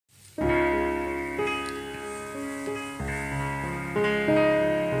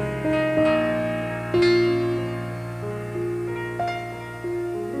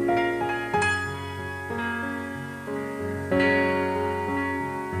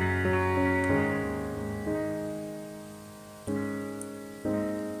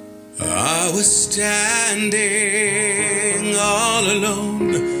was standing all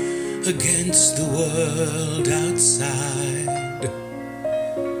alone against the world outside.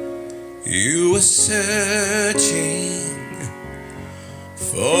 You were searching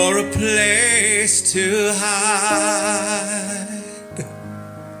for a place to hide,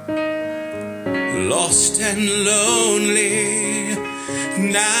 lost and lonely.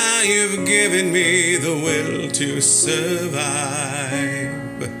 Now you've given me the will to survive.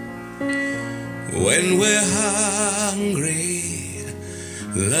 When we're hungry,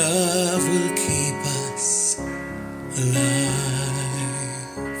 love will keep us alive.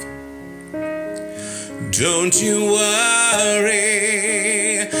 Don't you worry,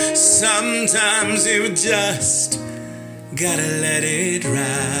 sometimes you've just gotta let it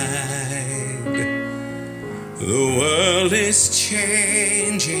ride. The world is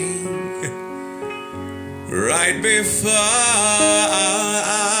changing right before our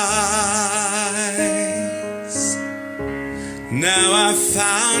eyes. Now I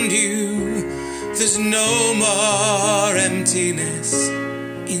found you, there's no more emptiness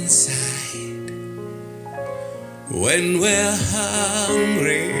inside. When we're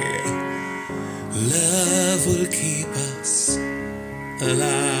hungry, love will keep us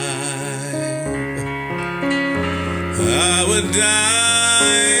alive. I would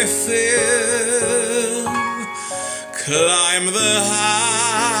die, Phil, climb the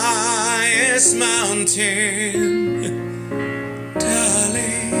highest mountain.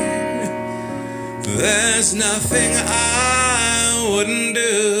 Darling, there's nothing I wouldn't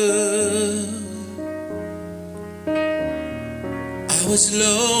do. I was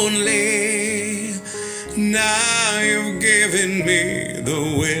lonely, now you've given me the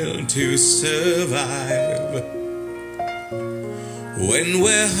will to survive. When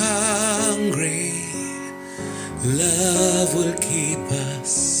we're hungry, love will keep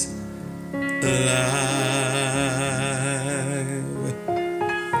us alive.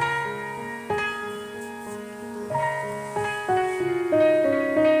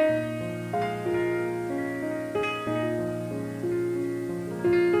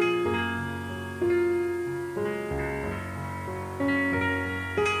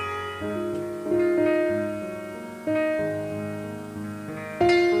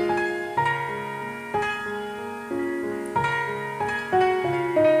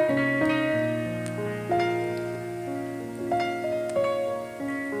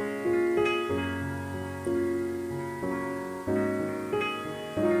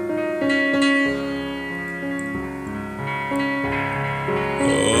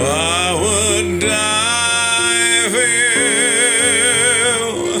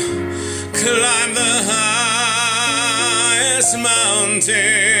 Climb the highest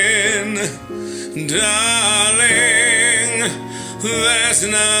mountain, darling, there's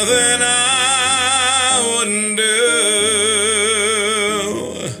nothing I wouldn't do.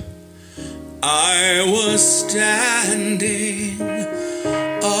 I was standing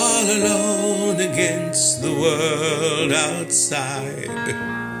all alone against the world outside.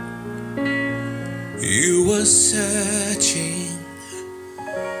 You were searching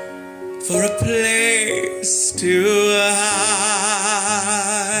for a place to hide.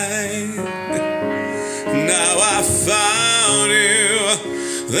 Now I found you,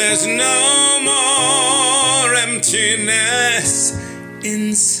 there's no more emptiness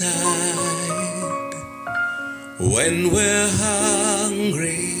inside. When we're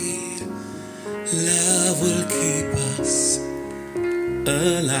hungry, love will keep us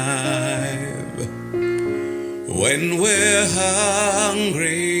alive. When we're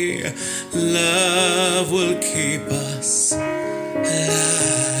hungry, love will keep us alive.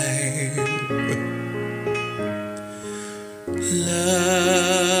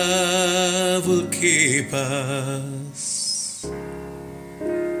 Love will keep us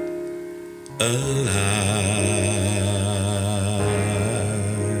alive.